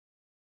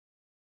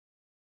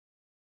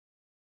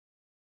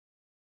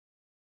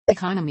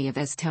Economy of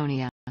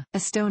Estonia.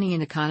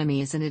 Estonian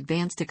economy is an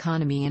advanced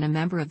economy and a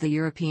member of the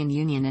European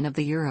Union and of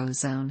the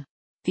eurozone.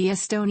 The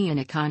Estonian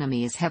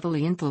economy is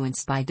heavily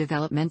influenced by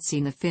developments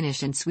in the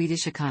Finnish and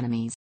Swedish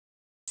economies.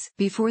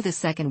 Before the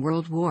Second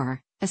World War,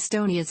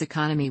 Estonia's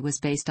economy was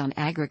based on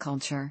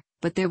agriculture,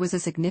 but there was a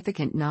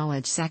significant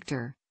knowledge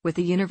sector, with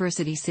the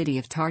university city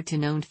of Tartu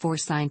known for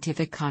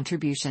scientific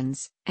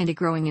contributions, and a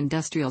growing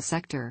industrial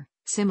sector,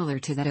 similar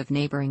to that of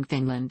neighbouring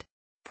Finland.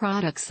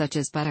 Products such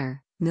as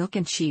butter, milk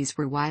and cheese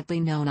were widely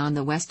known on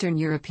the Western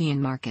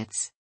European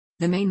markets.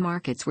 The main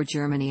markets were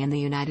Germany and the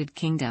United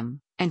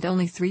Kingdom, and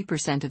only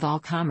 3% of all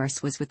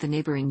commerce was with the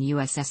neighbouring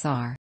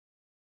USSR.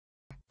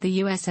 The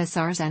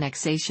USSR's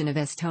annexation of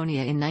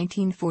Estonia in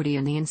 1940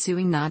 and the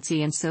ensuing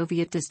Nazi and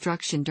Soviet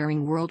destruction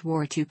during World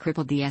War II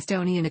crippled the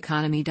Estonian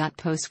economy.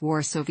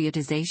 Post-war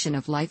Sovietization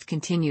of life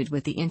continued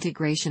with the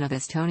integration of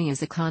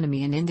Estonia's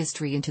economy and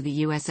industry into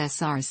the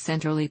USSR's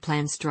centrally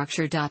planned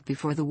structure.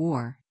 Before the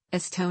war,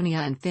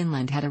 Estonia and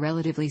Finland had a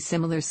relatively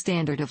similar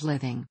standard of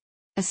living.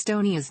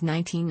 Estonia's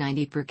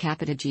 1990 per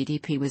capita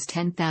GDP was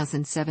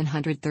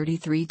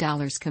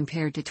 $10,733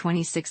 compared to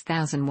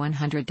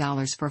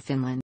 $26,100 for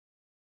Finland.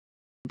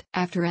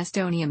 After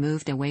Estonia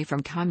moved away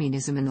from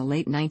communism in the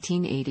late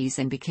 1980s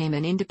and became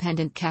an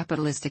independent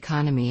capitalist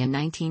economy in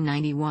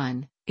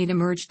 1991, it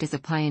emerged as a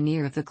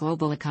pioneer of the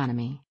global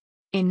economy.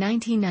 In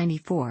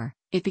 1994,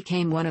 it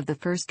became one of the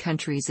first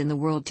countries in the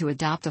world to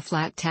adopt a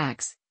flat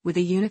tax, with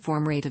a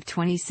uniform rate of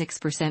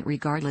 26%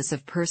 regardless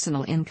of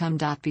personal income.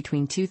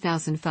 Between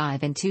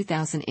 2005 and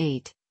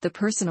 2008, the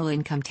personal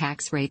income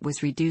tax rate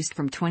was reduced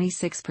from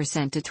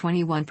 26% to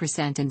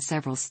 21% in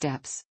several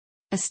steps.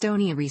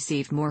 Estonia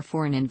received more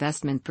foreign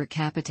investment per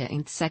capita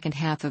in the second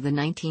half of the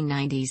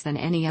 1990s than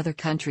any other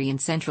country in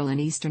Central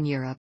and Eastern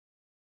Europe.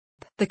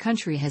 The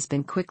country has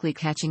been quickly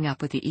catching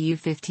up with the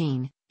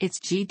EU-15, its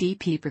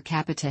GDP per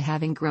capita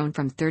having grown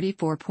from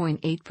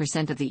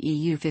 34.8% of the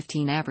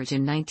EU-15 average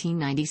in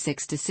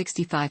 1996 to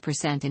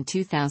 65% in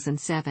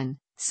 2007,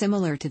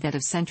 similar to that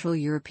of Central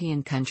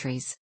European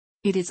countries.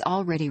 It is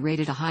already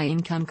rated a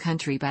high-income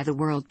country by the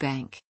World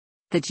Bank.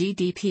 The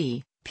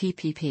GDP,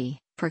 PPP,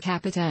 per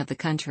capita of the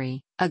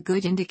country, a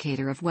good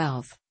indicator of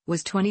wealth,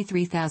 was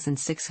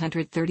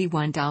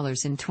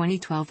 $23,631 in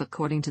 2012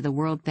 according to the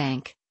World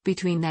Bank,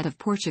 between that of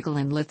Portugal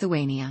and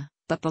Lithuania,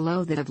 but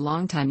below that of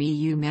longtime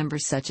EU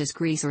members such as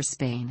Greece or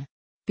Spain.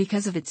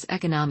 Because of its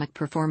economic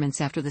performance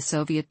after the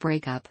Soviet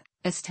breakup,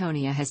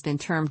 Estonia has been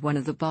termed one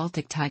of the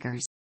Baltic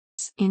Tigers.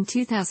 In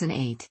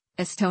 2008,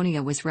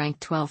 Estonia was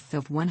ranked 12th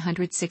of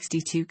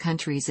 162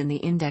 countries in the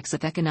Index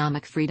of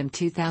Economic Freedom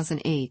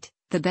 2008,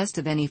 the best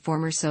of any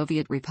former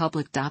Soviet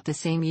republic. The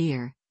same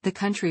year, the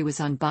country was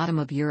on bottom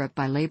of Europe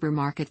by labor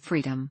market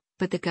freedom,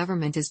 but the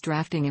government is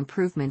drafting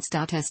improvements.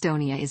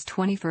 Estonia is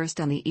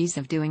 21st on the Ease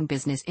of Doing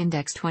Business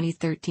Index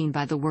 2013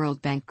 by the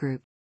World Bank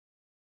Group.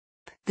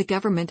 The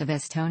government of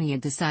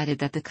Estonia decided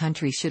that the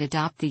country should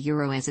adopt the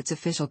euro as its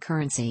official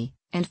currency,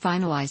 and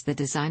finalized the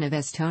design of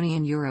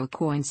Estonian euro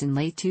coins in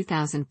late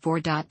 2004.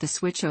 The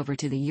switch over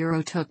to the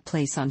euro took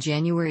place on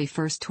January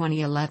 1,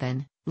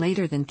 2011,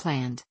 later than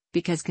planned,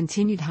 because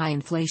continued high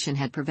inflation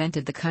had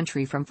prevented the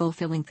country from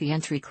fulfilling the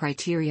entry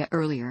criteria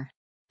earlier.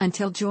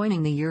 Until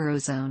joining the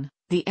eurozone,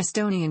 the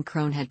Estonian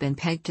krone had been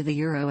pegged to the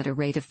euro at a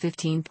rate of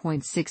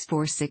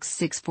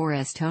 15.64664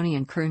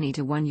 Estonian kroni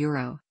to 1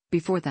 euro.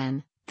 Before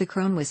then, the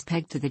krone was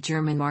pegged to the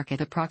German mark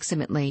at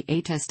approximately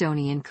 8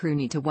 Estonian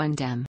kroni to 1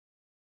 dem.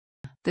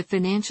 The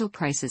financial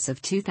crisis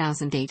of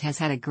 2008 has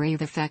had a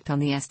grave effect on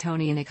the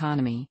Estonian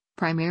economy,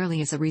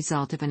 primarily as a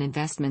result of an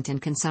investment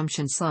and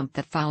consumption slump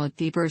that followed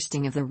the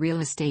bursting of the real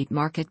estate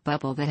market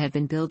bubble that had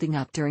been building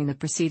up during the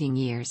preceding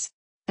years.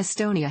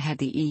 Estonia had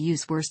the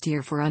EU's worst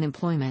year for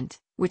unemployment,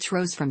 which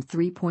rose from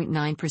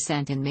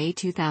 3.9% in May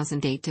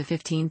 2008 to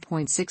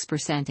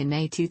 15.6% in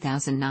May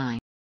 2009.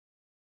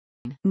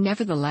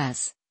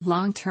 Nevertheless,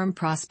 long-term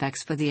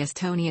prospects for the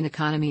Estonian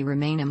economy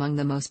remain among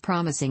the most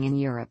promising in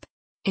Europe.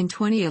 In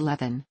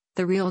 2011,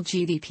 the real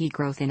GDP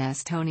growth in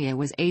Estonia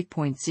was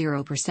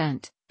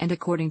 8.0%, and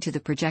according to the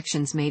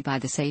projections made by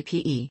the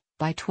SAPE,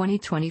 by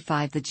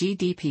 2025 the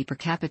GDP per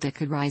capita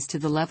could rise to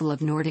the level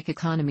of Nordic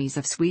economies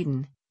of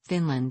Sweden,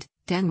 Finland,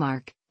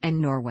 Denmark, and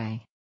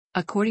Norway.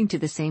 According to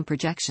the same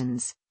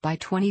projections, by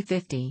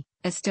 2050,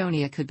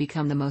 Estonia could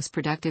become the most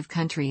productive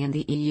country in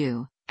the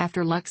EU,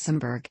 after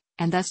Luxembourg,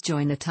 and thus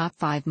join the top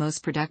 5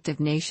 most productive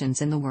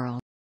nations in the world.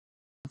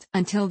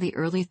 Until the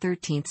early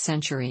 13th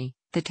century,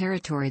 the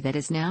territory that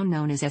is now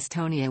known as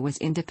Estonia was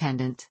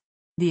independent.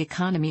 The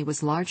economy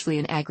was largely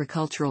an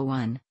agricultural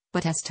one,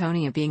 but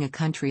Estonia being a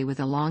country with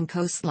a long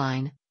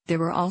coastline, there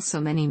were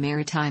also many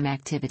maritime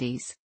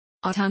activities.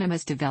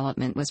 Autonomous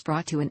development was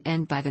brought to an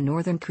end by the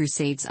Northern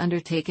Crusades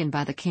undertaken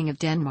by the King of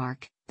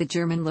Denmark, the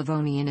German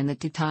Livonian and the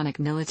Teutonic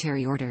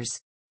military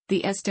orders.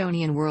 The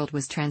Estonian world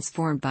was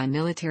transformed by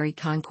military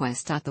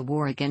conquest. The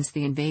war against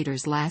the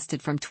invaders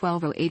lasted from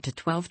 1208 to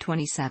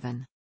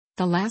 1227.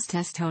 The last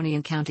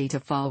Estonian county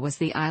to fall was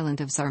the island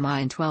of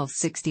Saaremaa in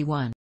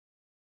 1261.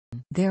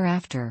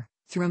 Thereafter,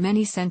 through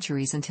many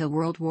centuries until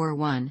World War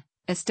I,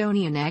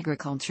 Estonian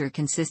agriculture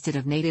consisted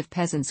of native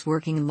peasants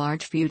working in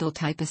large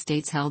feudal-type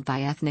estates held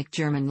by ethnic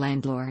German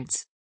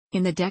landlords.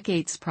 In the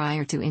decades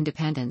prior to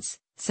independence,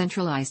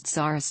 centralized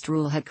Tsarist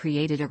rule had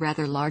created a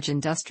rather large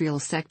industrial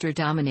sector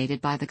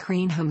dominated by the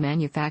Kreenholm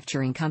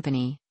Manufacturing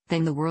Company,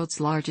 then the world's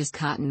largest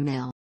cotton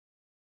mill.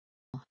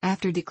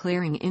 After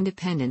declaring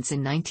independence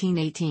in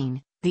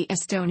 1918, the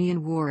Estonian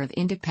War of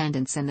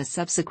Independence and the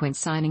subsequent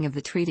signing of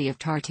the Treaty of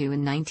Tartu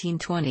in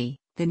 1920,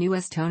 the new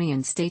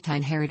Estonian state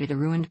inherited a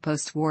ruined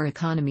post-war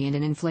economy and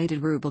an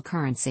inflated ruble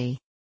currency.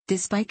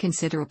 Despite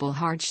considerable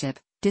hardship,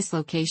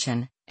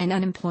 dislocation, and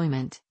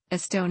unemployment,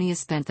 Estonia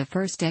spent the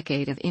first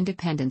decade of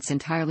independence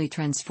entirely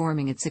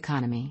transforming its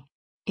economy.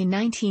 In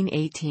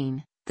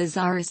 1918, the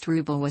Tsarist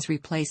ruble was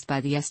replaced by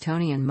the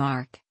Estonian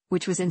mark,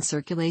 which was in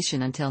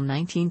circulation until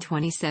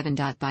 1927.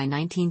 By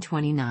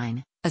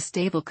 1929, a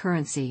stable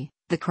currency,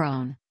 the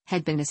krone,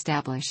 had been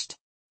established.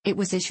 It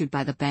was issued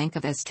by the Bank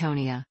of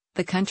Estonia,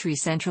 the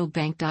country's central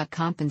bank.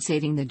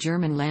 Compensating the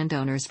German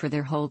landowners for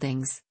their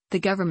holdings, the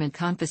government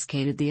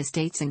confiscated the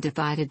estates and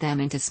divided them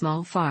into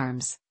small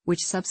farms,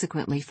 which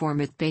subsequently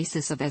formed the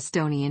basis of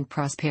Estonian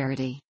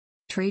prosperity.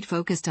 Trade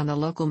focused on the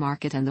local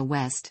market and the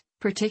West,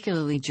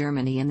 particularly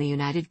Germany and the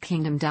United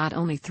Kingdom.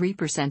 Only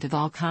 3% of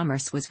all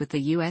commerce was with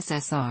the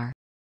USSR.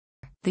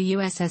 The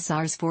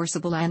USSR's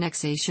forcible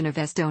annexation of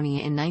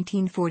Estonia in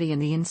 1940 and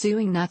the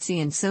ensuing Nazi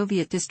and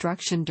Soviet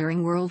destruction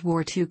during World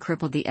War II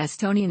crippled the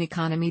Estonian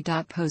economy.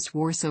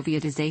 Post-war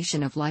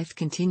Sovietization of life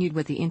continued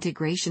with the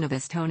integration of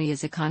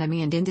Estonia's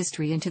economy and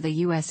industry into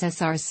the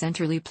USSR's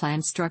centrally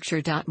planned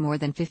structure. More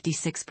than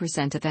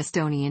 56% of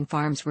Estonian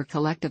farms were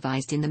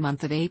collectivized in the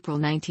month of April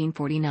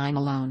 1949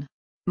 alone.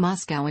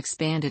 Moscow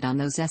expanded on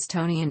those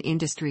Estonian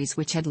industries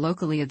which had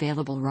locally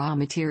available raw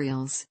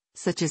materials,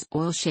 such as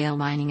oil shale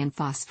mining and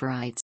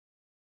phosphorites.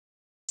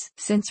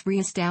 Since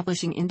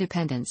re-establishing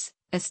independence,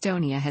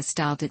 Estonia has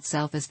styled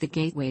itself as the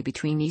gateway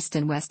between East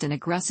and West and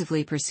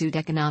aggressively pursued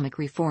economic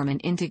reform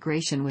and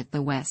integration with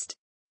the West.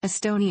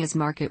 Estonia's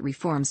market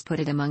reforms put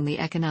it among the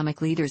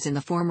economic leaders in the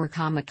former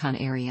Comecon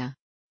area.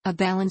 A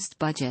balanced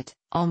budget,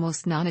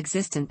 almost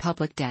non-existent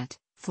public debt,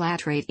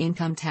 flat-rate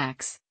income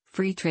tax,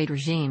 free trade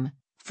regime,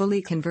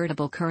 fully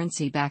convertible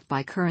currency backed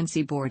by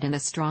currency board and a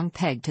strong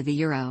peg to the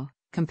euro,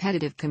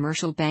 competitive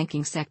commercial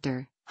banking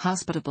sector,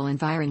 hospitable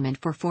environment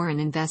for foreign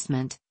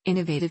investment,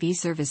 innovative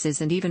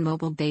e-services and even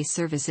mobile-based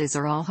services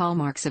are all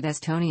hallmarks of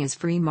Estonia's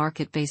free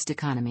market-based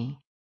economy.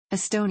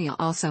 Estonia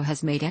also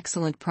has made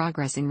excellent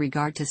progress in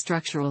regard to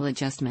structural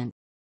adjustment.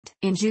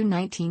 In June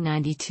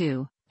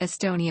 1992,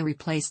 Estonia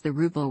replaced the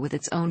ruble with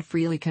its own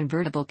freely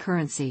convertible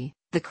currency,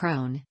 the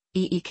krone,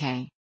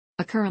 EEK.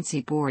 A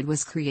currency board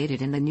was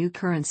created and the new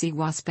currency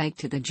was pegged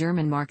to the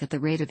German mark at the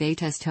rate of 8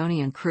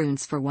 Estonian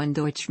kroons for 1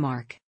 Deutsche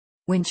mark.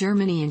 When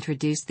Germany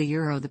introduced the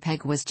euro, the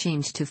peg was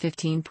changed to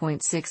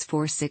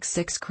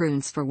 15.6466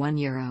 kroons for 1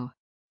 euro.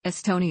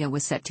 Estonia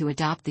was set to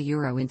adopt the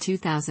euro in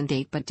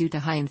 2008, but due to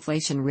high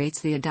inflation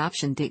rates the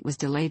adoption date was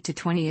delayed to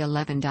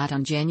 2011.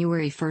 On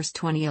January 1,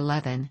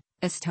 2011,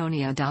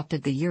 Estonia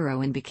adopted the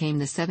euro and became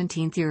the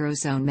 17th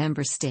eurozone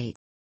member state.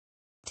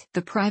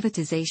 The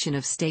privatization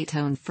of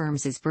state-owned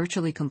firms is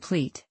virtually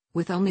complete,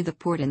 with only the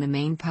port and the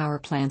main power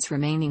plants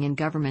remaining in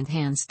government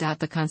hands.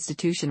 The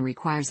Constitution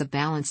requires a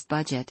balanced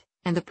budget,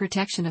 and the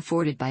protection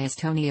afforded by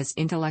Estonia's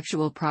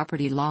intellectual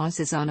property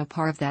laws is on a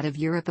par of that of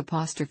Europe.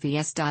 S.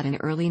 In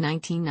early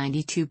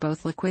 1992,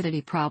 both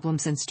liquidity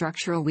problems and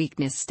structural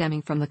weakness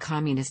stemming from the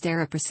communist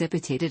era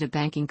precipitated a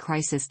banking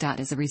crisis.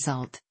 As a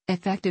result,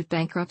 effective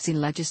bankruptcy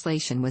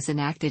legislation was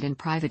enacted and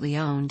privately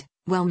owned,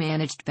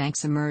 well-managed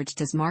banks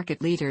emerged as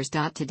market leaders.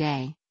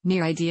 Today,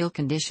 near-ideal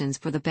conditions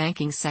for the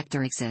banking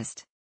sector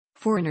exist.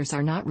 Foreigners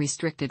are not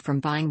restricted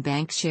from buying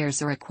bank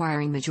shares or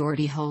acquiring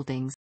majority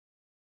holdings.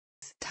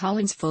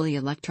 Tallinn's fully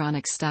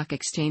electronic stock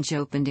exchange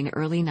opened in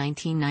early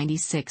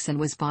 1996 and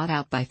was bought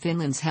out by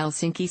Finland's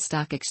Helsinki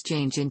Stock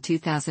Exchange in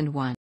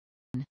 2001.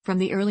 From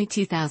the early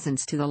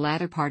 2000s to the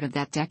latter part of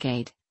that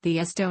decade, the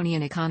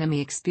Estonian economy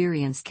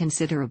experienced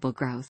considerable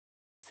growth.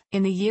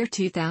 In the year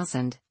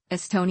 2000,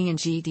 Estonian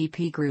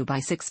GDP grew by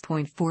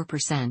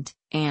 6.4%,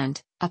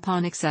 and,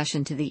 upon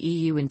accession to the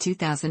EU in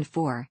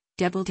 2004,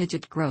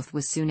 double-digit growth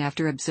was soon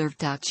after observed.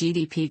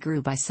 GDP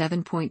grew by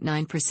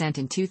 7.9%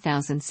 in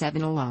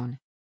 2007 alone.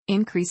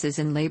 Increases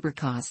in labor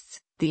costs,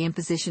 the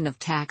imposition of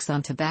tax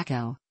on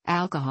tobacco,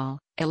 alcohol,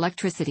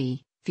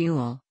 electricity,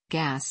 fuel,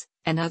 gas,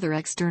 and other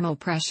external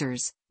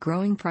pressures,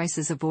 growing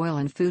prices of oil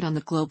and food on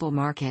the global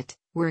market,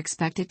 were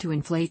expected to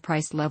inflate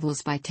price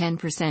levels by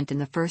 10% in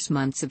the first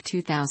months of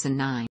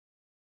 2009.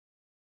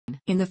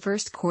 In the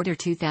first quarter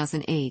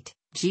 2008,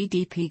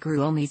 GDP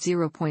grew only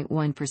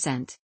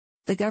 0.1%.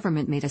 The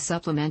government made a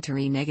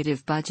supplementary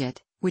negative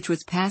budget, which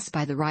was passed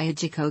by the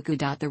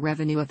Riigikogu. The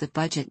revenue of the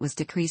budget was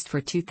decreased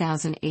for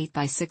 2008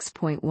 by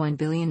 6.1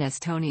 billion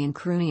Estonian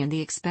krooni and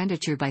the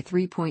expenditure by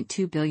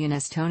 3.2 billion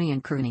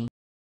Estonian krooni.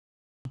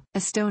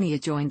 Estonia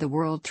joined the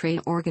World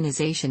Trade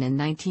Organization in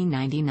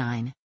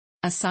 1999.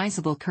 A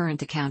sizable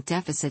current account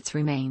deficit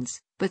remains,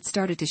 but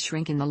started to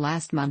shrink in the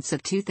last months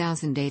of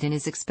 2008 and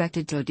is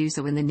expected to do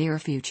so in the near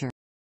future.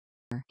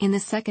 In the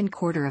second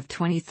quarter of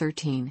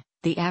 2013,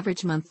 the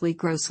average monthly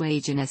gross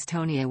wage in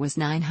Estonia was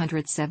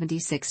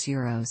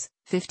 €976,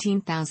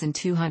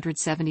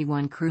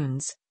 15,271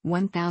 kroons,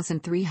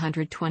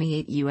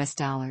 1,328 US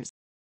dollars.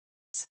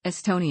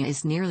 Estonia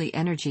is nearly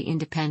energy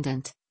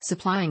independent,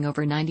 supplying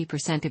over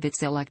 90% of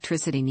its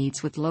electricity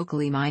needs with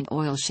locally mined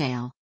oil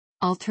shale.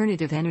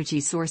 Alternative energy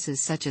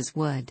sources such as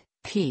wood,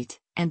 peat,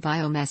 and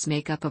biomass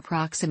make up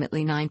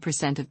approximately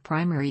 9% of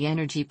primary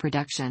energy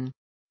production.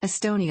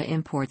 Estonia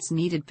imports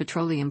needed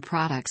petroleum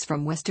products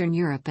from Western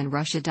Europe and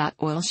Russia.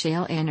 Oil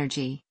shale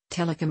energy,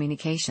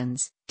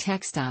 telecommunications,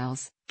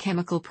 textiles,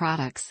 chemical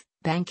products,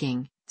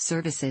 banking,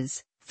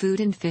 services, food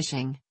and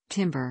fishing,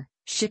 timber,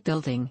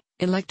 shipbuilding,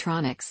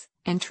 electronics,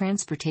 and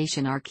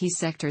transportation are key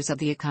sectors of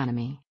the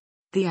economy.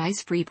 The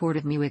ice-free port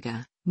of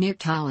Muuga, near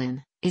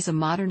Tallinn, is a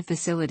modern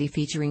facility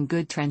featuring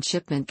good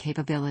transshipment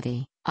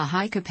capability, a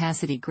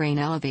high-capacity grain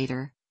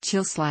elevator,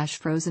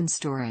 chill/frozen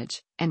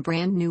storage, and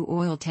brand new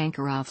oil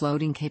tanker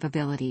offloading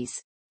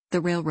capabilities.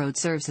 The railroad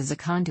serves as a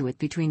conduit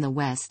between the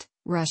West,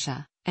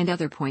 Russia, and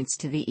other points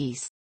to the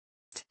east.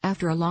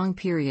 After a long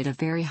period of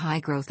very high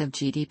growth of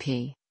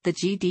GDP, the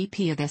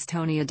GDP of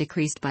Estonia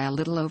decreased by a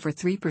little over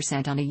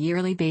 3% on a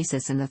yearly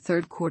basis in the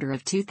third quarter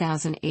of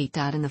 2008.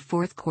 In the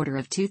fourth quarter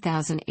of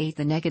 2008,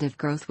 the negative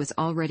growth was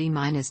already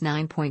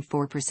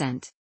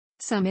 -9.4%.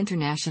 Some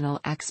international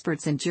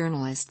experts and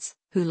journalists,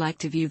 who like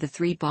to view the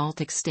three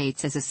Baltic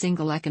states as a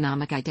single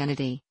economic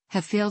identity,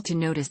 have failed to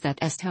notice that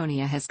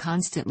Estonia has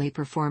constantly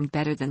performed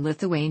better than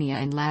Lithuania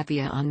and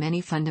Latvia on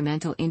many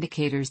fundamental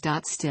indicators.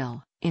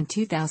 Still, in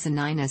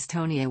 2009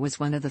 Estonia was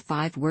one of the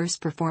 5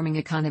 worst performing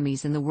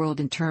economies in the world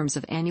in terms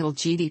of annual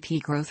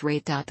GDP growth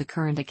rate. The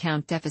current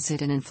account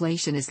deficit and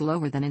inflation is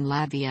lower than in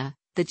Latvia,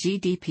 the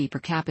GDP per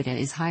capita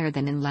is higher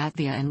than in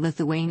Latvia and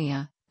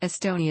Lithuania,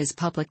 Estonia's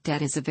public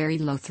debt is a very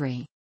low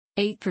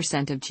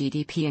 3.8% of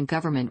GDP and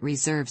government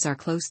reserves are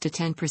close to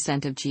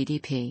 10% of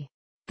GDP.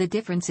 The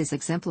difference is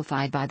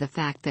exemplified by the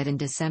fact that in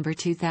December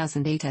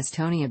 2008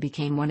 Estonia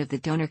became one of the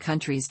donor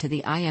countries to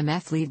the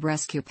IMF-led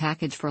rescue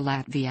package for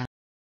Latvia.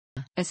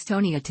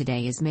 Estonia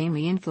today is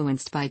mainly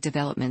influenced by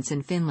developments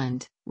in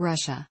Finland,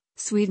 Russia,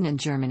 Sweden and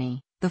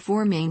Germany, the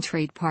 4 main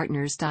trade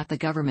partners. The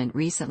government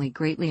recently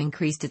greatly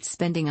increased its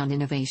spending on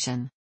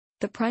innovation.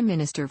 The Prime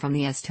Minister from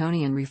the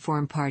Estonian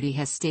Reform Party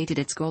has stated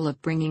its goal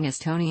of bringing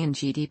Estonian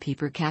GDP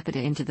per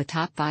capita into the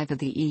top 5 of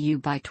the EU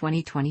by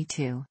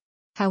 2022.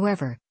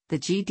 However, the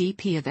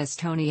GDP of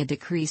Estonia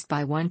decreased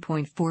by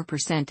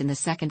 1.4% in the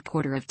second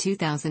quarter of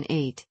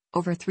 2008,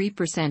 over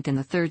 3% in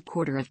the third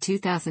quarter of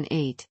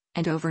 2008,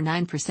 and over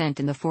 9%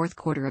 in the fourth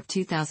quarter of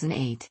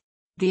 2008.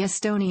 The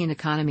Estonian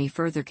economy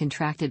further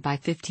contracted by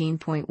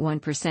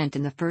 15.1%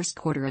 in the first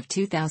quarter of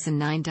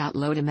 2009.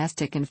 Low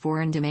domestic and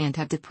foreign demand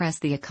have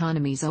depressed the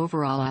economy's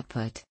overall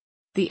output.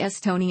 The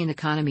Estonian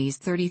economy's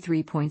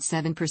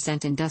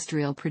 33.7%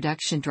 industrial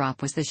production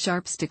drop was the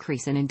sharpest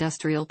decrease in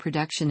industrial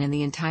production in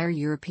the entire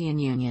European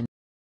Union.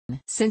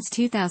 Since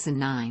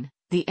 2009,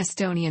 the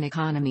Estonian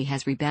economy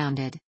has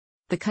rebounded.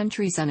 The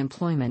country's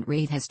unemployment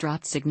rate has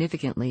dropped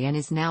significantly and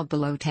is now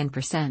below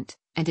 10%,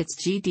 and its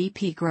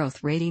GDP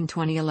growth rate in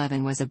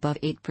 2011 was above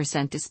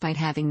 8% despite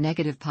having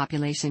negative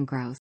population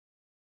growth.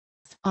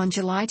 On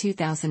July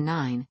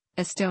 2009,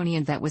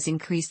 Estonian VAT was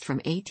increased from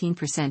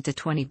 18% to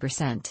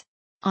 20%.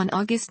 On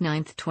August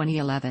 9,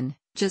 2011,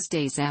 just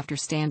days after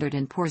Standard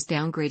 & Poor's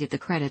downgraded the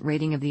credit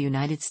rating of the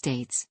United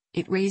States,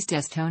 it raised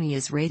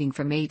Estonia's rating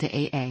from A to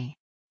AA.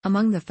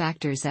 Among the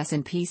factors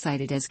S&P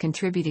cited as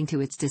contributing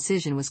to its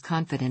decision was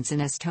confidence in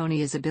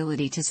Estonia's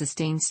ability to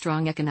sustain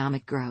strong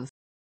economic growth.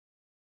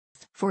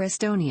 For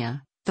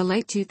Estonia, the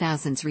late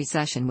 2000s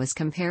recession was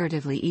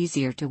comparatively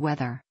easier to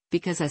weather,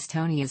 because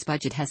Estonia's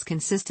budget has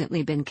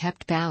consistently been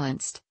kept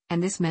balanced,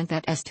 and this meant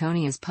that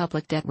Estonia's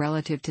public debt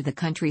relative to the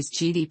country's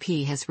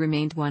GDP has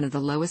remained one of the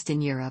lowest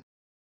in Europe.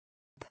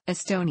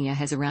 Estonia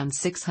has around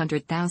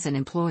 600,000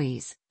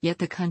 employees, yet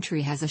the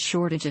country has a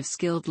shortage of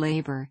skilled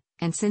labor,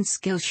 and since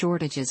skill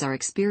shortages are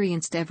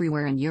experienced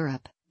everywhere in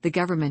Europe, the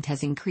government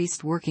has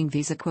increased working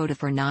visa quota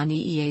for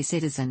non-EEA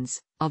citizens,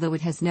 although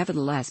it has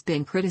nevertheless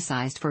been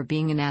criticized for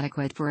being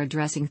inadequate for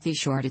addressing the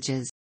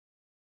shortages.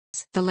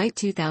 The late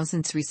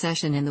 2000s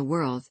recession in the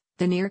world,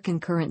 the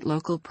near-concurrent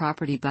local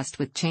property bust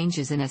with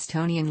changes in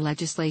Estonian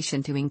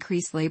legislation to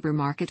increase labor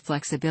market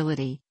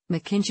flexibility,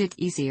 making it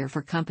easier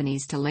for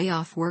companies to lay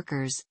off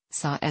workers,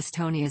 saw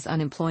Estonia's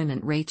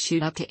unemployment rate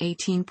shoot up to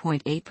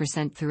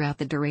 18.8% throughout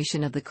the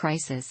duration of the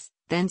crisis,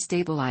 then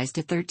stabilized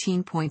at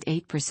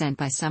 13.8%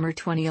 by summer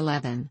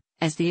 2011,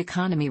 as the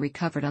economy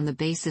recovered on the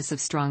basis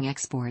of strong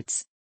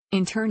exports.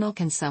 Internal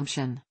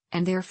consumption,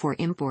 and therefore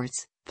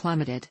imports,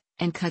 plummeted,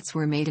 and cuts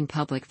were made in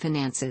public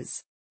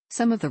finances.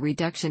 Some of the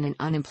reduction in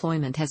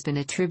unemployment has been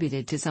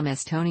attributed to some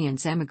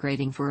Estonians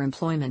emigrating for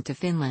employment to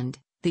Finland,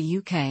 the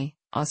UK,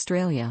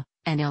 Australia,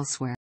 and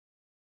elsewhere.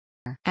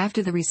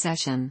 After the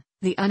recession,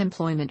 the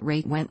unemployment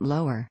rate went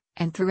lower,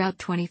 and throughout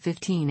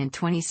 2015 and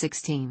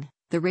 2016,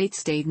 the rate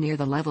stayed near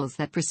the levels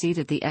that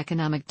preceded the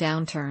economic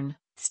downturn,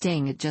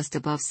 staying at just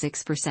above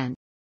 6%.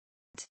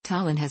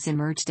 Tallinn has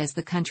emerged as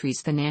the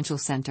country's financial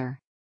center.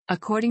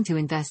 According to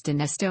Invest in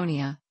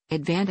Estonia,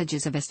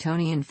 advantages of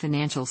Estonian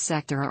financial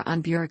sector are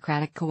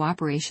unbureaucratic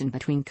cooperation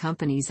between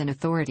companies and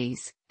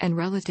authorities, and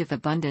relative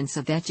abundance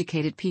of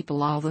educated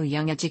people, although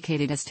young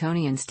educated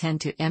Estonians tend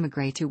to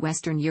emigrate to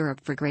Western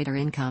Europe for greater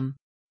income.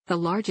 The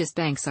largest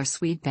banks are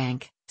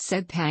Swedbank,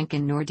 Swedbank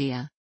and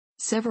Nordea.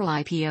 Several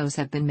IPOs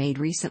have been made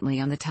recently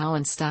on the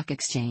Tallinn Stock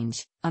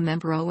Exchange, a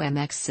member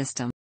OMX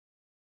system.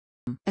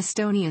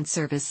 Estonian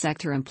service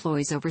sector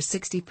employs over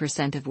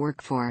 60% of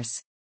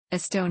workforce.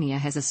 Estonia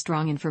has a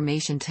strong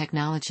information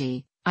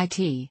technology,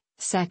 IT,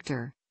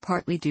 sector,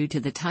 partly due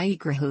to the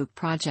Taigrahoop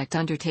project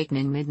undertaken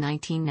in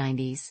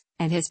mid-1990s,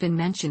 and has been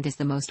mentioned as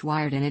the most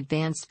wired and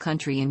advanced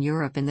country in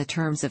Europe in the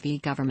terms of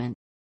e-government.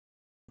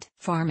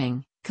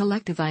 Farming,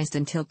 collectivized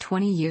until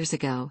 20 years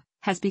ago,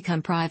 has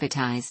become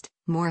privatized,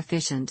 more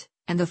efficient,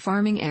 and the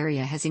farming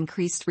area has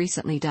increased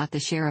recently. The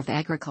share of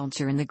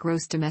agriculture in the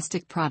gross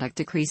domestic product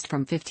decreased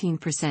from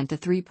 15% to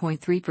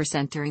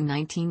 3.3% during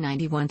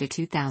 1991 to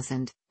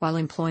 2000, while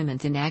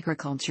employment in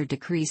agriculture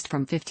decreased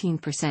from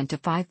 15% to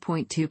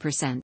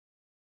 5.2%.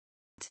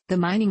 The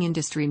mining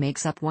industry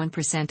makes up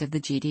 1% of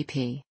the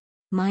GDP.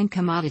 Mine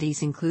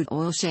commodities include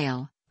oil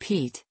shale,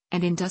 peat,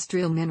 and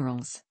industrial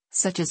minerals,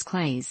 such as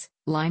clays,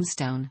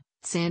 limestone,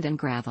 sand and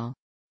gravel.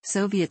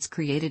 Soviets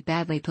created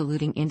badly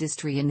polluting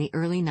industry in the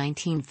early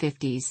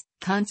 1950s,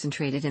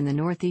 concentrated in the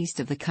northeast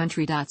of the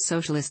country.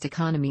 Socialist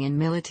economy and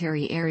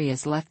military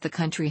areas left the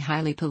country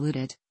highly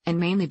polluted, and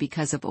mainly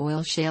because of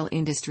oil shale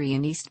industry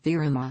in East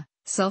Virumaa.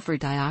 Sulfur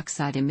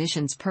dioxide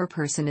emissions per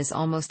person is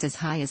almost as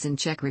high as in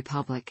Czech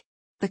Republic.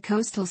 The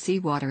coastal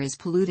seawater is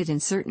polluted in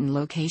certain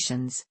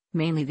locations,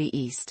 mainly the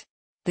east.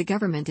 The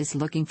government is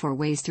looking for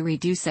ways to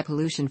reduce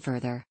pollution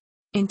further.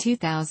 In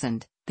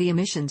 2000, the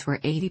emissions were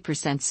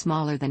 80%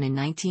 smaller than in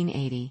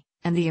 1980,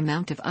 and the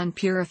amount of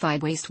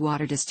unpurified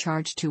wastewater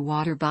discharged to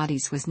water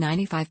bodies was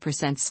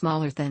 95%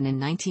 smaller than in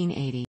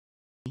 1980.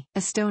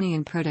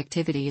 Estonian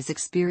productivity is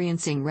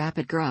experiencing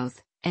rapid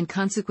growth, and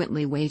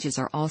consequently wages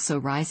are also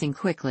rising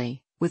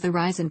quickly, with a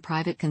rise in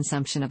private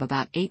consumption of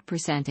about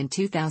 8% in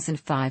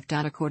 2005.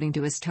 According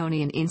to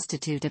Estonian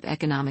Institute of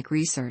Economic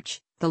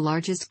Research, the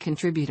largest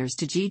contributors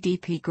to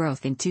GDP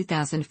growth in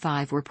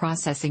 2005 were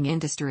processing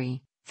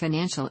industry,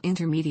 financial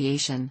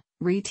intermediation,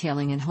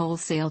 retailing and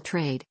wholesale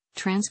trade,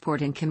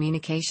 transport and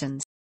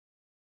communications.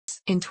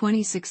 In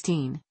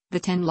 2016, the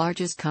 10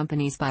 largest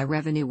companies by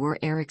revenue were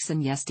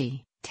Ericsson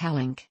Eesti,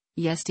 Tallink,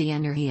 Eesti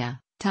Energia,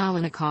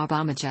 Tallinna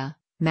Kaubamaja,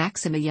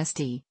 Maxima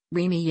Eesti,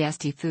 Rimi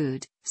Eesti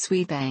Food,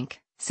 Swedbank,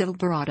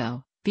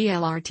 Silverado,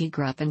 BLRT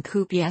Group and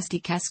Coop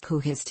Eesti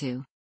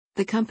Keskuhistu.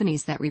 The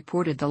companies that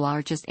reported the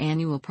largest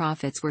annual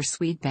profits were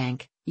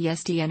Swedbank,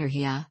 Eesti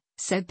Energia,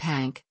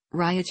 Swedbank,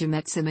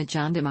 Rajametsa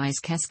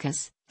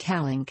Majandamiskeskus,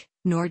 Tallink,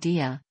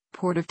 Nordea,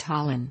 Port of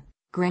Tallinn,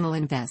 Grenell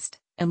Invest,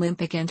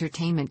 Olympic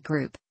Entertainment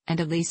Group, and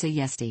Elisa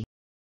Eesti.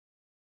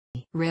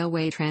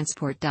 Railway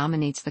transport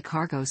dominates the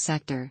cargo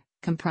sector,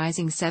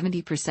 comprising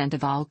 70%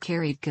 of all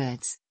carried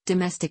goods,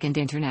 domestic and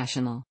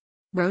international.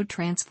 Road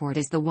transport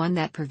is the one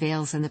that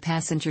prevails in the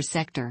passenger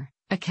sector,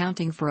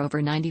 accounting for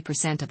over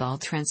 90% of all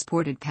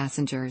transported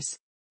passengers.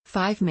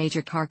 5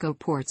 major cargo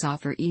ports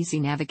offer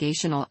easy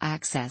navigational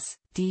access,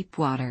 deep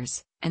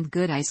waters, and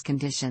good ice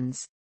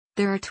conditions.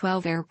 There are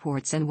 12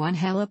 airports and 1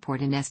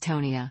 heliport in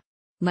Estonia.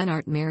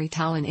 Lennart Meri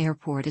Tallinn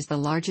Airport is the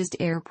largest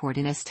airport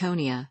in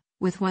Estonia,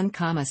 with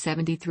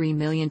 1.73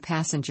 million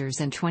passengers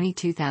and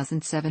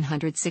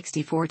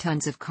 22,764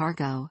 tons of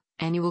cargo,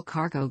 annual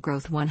cargo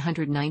growth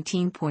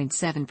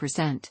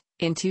 119.7%,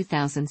 in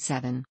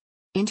 2007.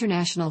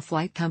 International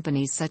flight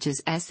companies such as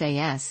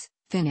SAS,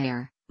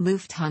 Finnair,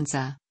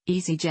 Lufthansa,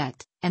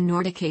 EasyJet, and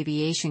Nordic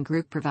Aviation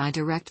Group provide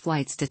direct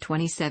flights to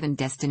 27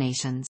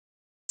 destinations.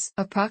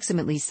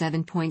 Approximately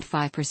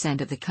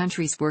 7.5% of the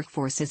country's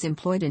workforce is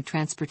employed in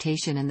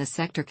transportation and the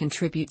sector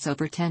contributes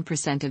over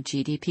 10% of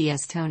GDP.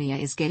 Estonia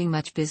is getting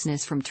much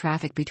business from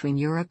traffic between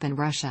Europe and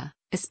Russia,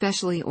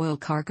 especially oil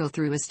cargo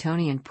through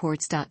Estonian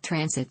ports.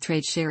 Transit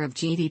trade share of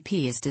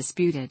GDP is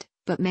disputed,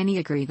 but many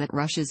agree that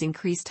Russia's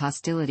increased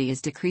hostility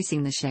is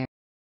decreasing the share.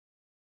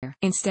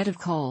 Instead of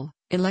coal,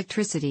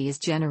 electricity is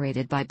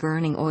generated by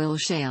burning oil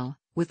shale,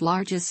 with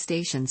largest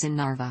stations in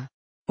Narva.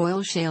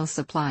 Oil shale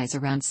supplies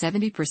around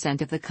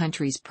 70% of the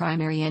country's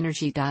primary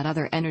energy.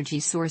 Other energy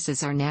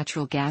sources are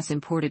natural gas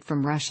imported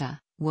from Russia,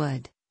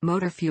 wood,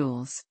 motor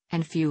fuels,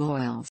 and fuel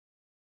oils.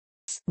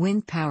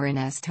 Wind power in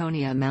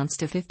Estonia amounts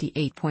to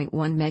 58.1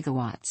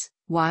 megawatts,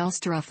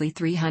 whilst roughly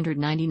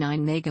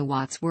 399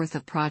 megawatts worth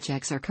of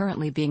projects are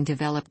currently being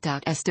developed.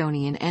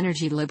 Estonian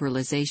energy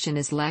liberalization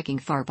is lagging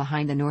far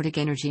behind the Nordic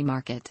energy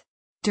market.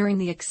 During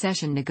the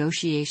accession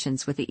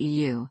negotiations with the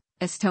EU,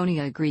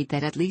 Estonia agreed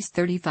that at least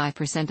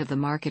 35% of the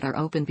market are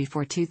open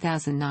before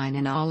 2009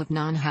 and all of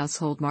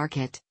non-household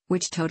market,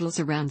 which totals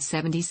around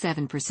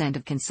 77%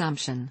 of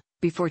consumption,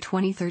 before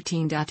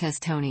 2013.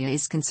 Estonia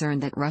is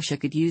concerned that Russia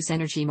could use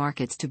energy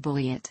markets to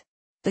bully it.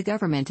 The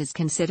government is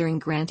considering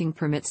granting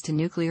permits to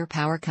nuclear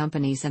power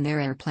companies and there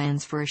are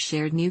plans for a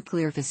shared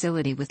nuclear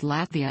facility with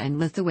Latvia and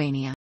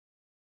Lithuania.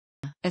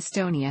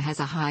 Estonia has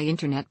a high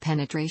internet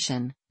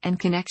penetration, and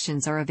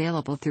connections are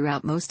available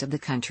throughout most of the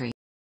country.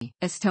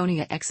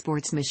 Estonia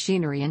exports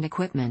machinery and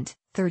equipment,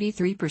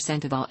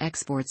 33% of all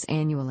exports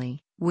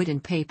annually, wood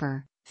and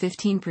paper,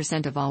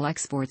 15% of all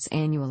exports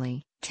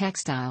annually,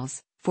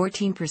 textiles,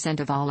 14%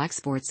 of all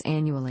exports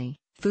annually,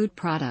 food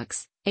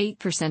products,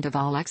 8% of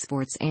all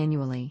exports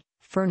annually,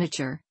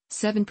 furniture,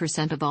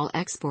 7% of all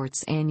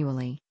exports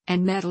annually,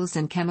 and metals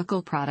and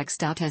chemical products.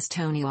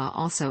 Estonia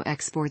also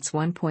exports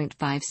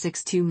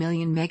 1.562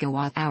 million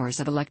megawatt-hours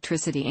of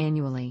electricity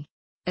annually.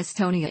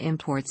 Estonia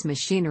imports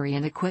machinery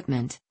and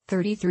equipment,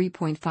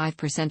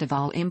 33.5% of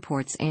all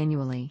imports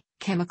annually,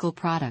 chemical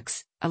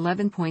products,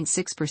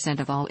 11.6%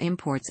 of all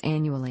imports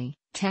annually,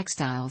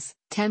 textiles,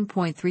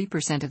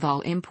 10.3% of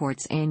all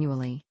imports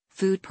annually,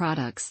 food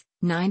products,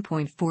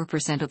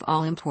 9.4% of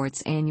all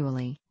imports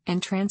annually,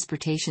 and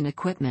transportation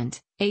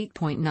equipment,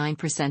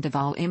 8.9% of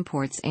all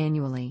imports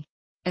annually.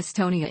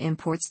 Estonia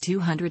imports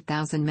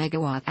 200,000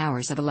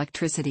 megawatt-hours of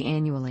electricity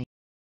annually.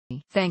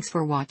 Thanks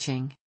for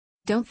watching.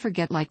 Don't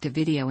forget to like the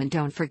video and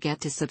don't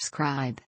forget to subscribe.